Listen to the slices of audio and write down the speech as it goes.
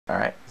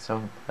Alright,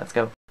 so let's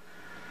go.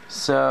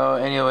 So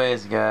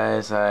anyways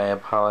guys, I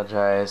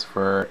apologize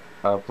for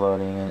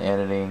uploading and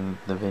editing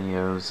the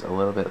videos a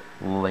little bit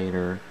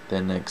later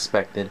than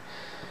expected.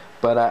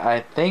 But I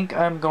think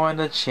I'm going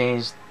to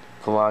change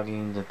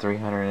vlogging to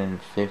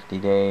 350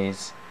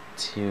 days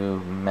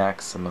to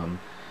maximum.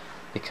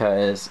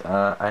 Because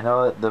I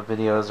know that the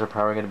videos are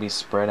probably going to be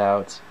spread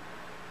out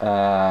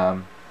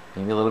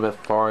maybe a little bit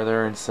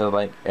farther instead of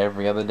like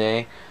every other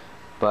day.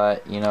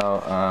 But, you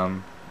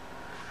know,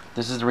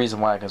 this is the reason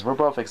why, because we're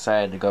both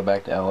excited to go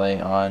back to LA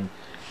on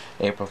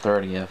April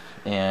 30th,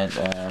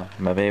 and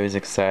my baby's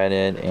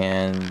excited,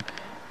 and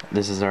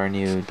this is our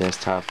new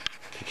desktop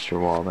picture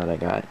wall that I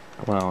got.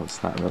 Well,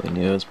 it's not really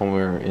new, it's when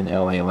we were in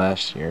LA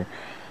last year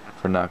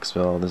for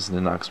Knoxville. This is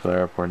the Knoxville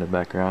airport in the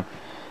background.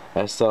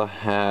 I still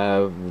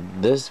have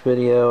this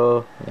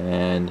video,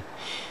 and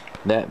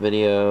that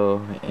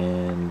video,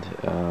 and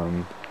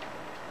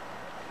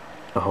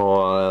a whole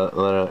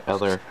lot of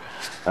other,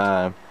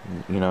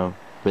 you know,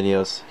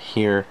 videos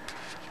here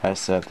I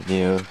still have to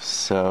do.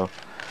 So,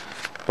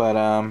 but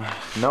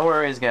no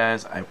worries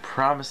guys, I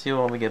promise you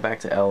when we get back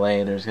to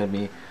LA there's gonna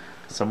be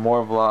some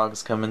more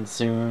vlogs coming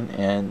soon,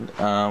 and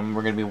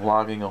we're gonna be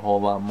vlogging a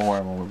whole lot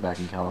more when we're back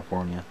in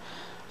California.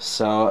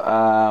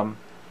 So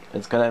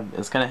it's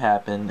gonna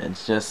happen.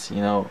 It's just,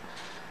 you know,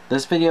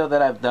 this video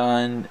that I've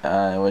done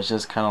was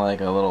just kind of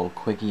like a little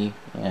quickie,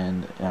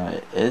 and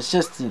it's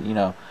just, you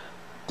know,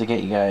 to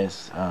get you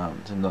guys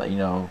to let you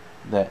know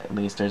that at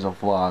least there's a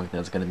vlog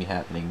that's going to be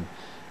happening.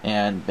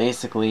 And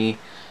basically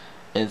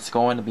it's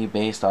going to be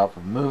based off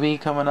of a movie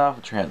coming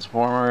up,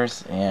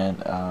 Transformers, and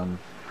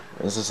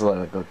this is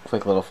like a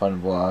quick little fun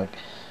vlog.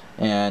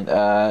 And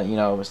you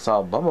know, we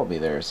saw Bumblebee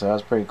there, so that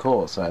was pretty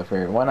cool, so I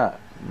figured why not,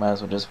 might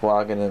as well just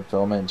vlog it and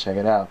film it and check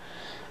it out.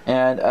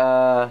 And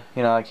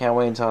you know, I can't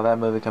wait until that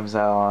movie comes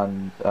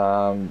out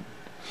on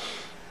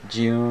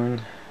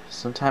June,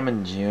 sometime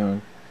in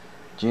June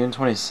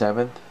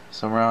 27th,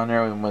 somewhere around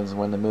there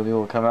when the movie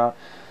will come out.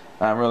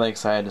 I'm really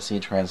excited to see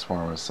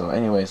Transformers. So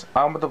anyways,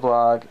 on with the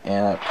vlog,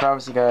 and I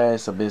promise you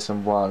guys there'll be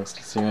some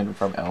vlogs soon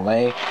from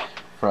LA,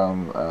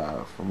 from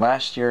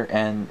last year,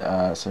 and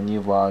some new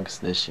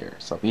vlogs this year.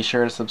 So be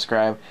sure to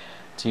subscribe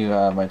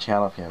to my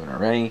channel if you haven't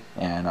already,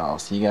 and I'll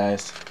see you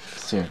guys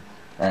soon.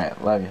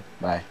 Alright, love you.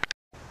 Bye.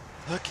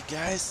 Look, you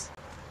guys,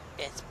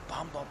 it's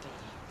Bumblebee.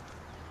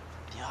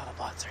 The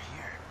Autobots are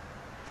here.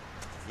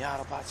 The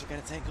Autobots are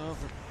gonna take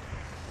over.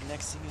 The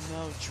next thing you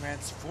know,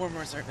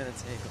 Transformers are gonna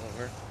take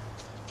over.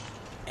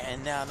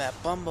 And now that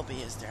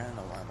Bumblebee is there, I don't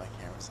know why my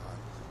camera's on,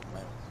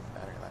 my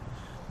battery light.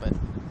 But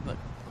look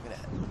at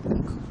that. Look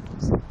how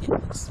cool it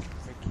looks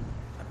freaking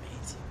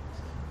amazing.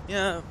 You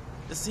know,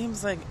 it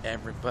seems like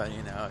everybody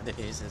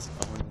nowadays is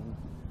owning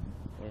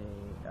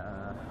a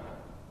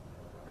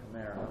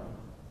Camaro.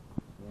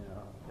 You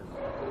know, 'cause,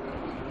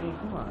 I mean,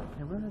 come on,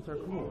 Camaros are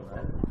cool,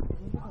 right?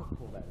 Look how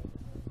cool that is.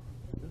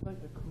 It's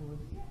like the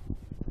coolest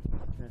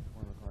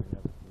Transformer car you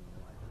ever seen in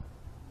your life.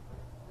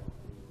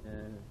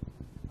 And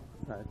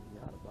besides the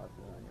Autobots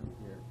that I am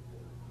here,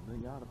 the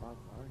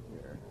Autobots are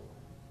here.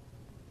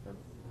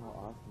 That's how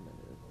awesome it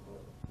is,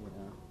 you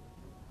know.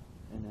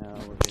 And now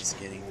we're just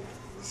getting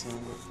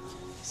some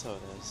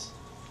sodas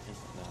and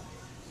whatnot,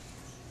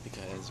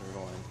 because we're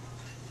going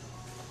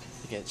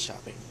to get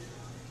shopping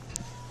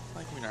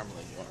like we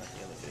normally do on a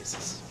daily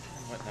basis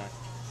and whatnot.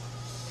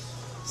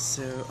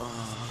 So,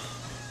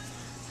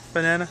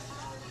 banana,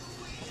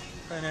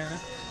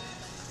 bananas.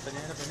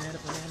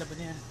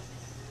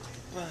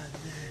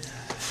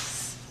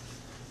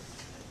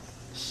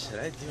 Should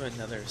I do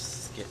another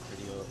skit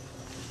video? I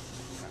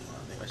don't know,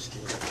 maybe I should do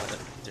it at a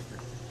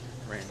different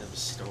random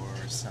store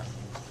or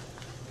something.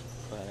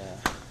 But,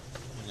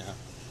 you know,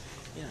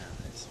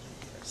 there's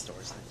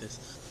stores like this.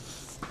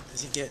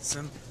 Because you get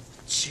some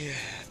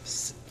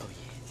chips. Oh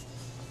yeah.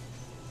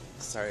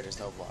 Sorry there's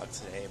no vlog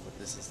today, but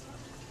this is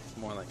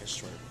more like a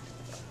short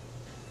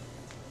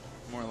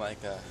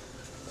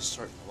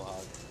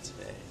vlog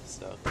today.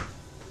 So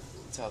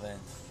until then,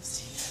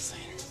 see you guys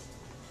later.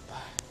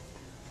 Bye.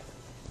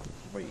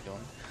 Where are you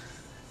going?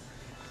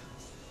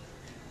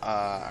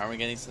 Are we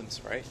getting some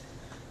Sprite?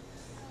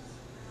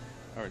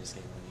 Or we're just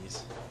getting one of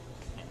these?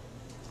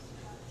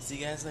 See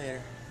you guys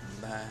later.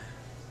 Bye.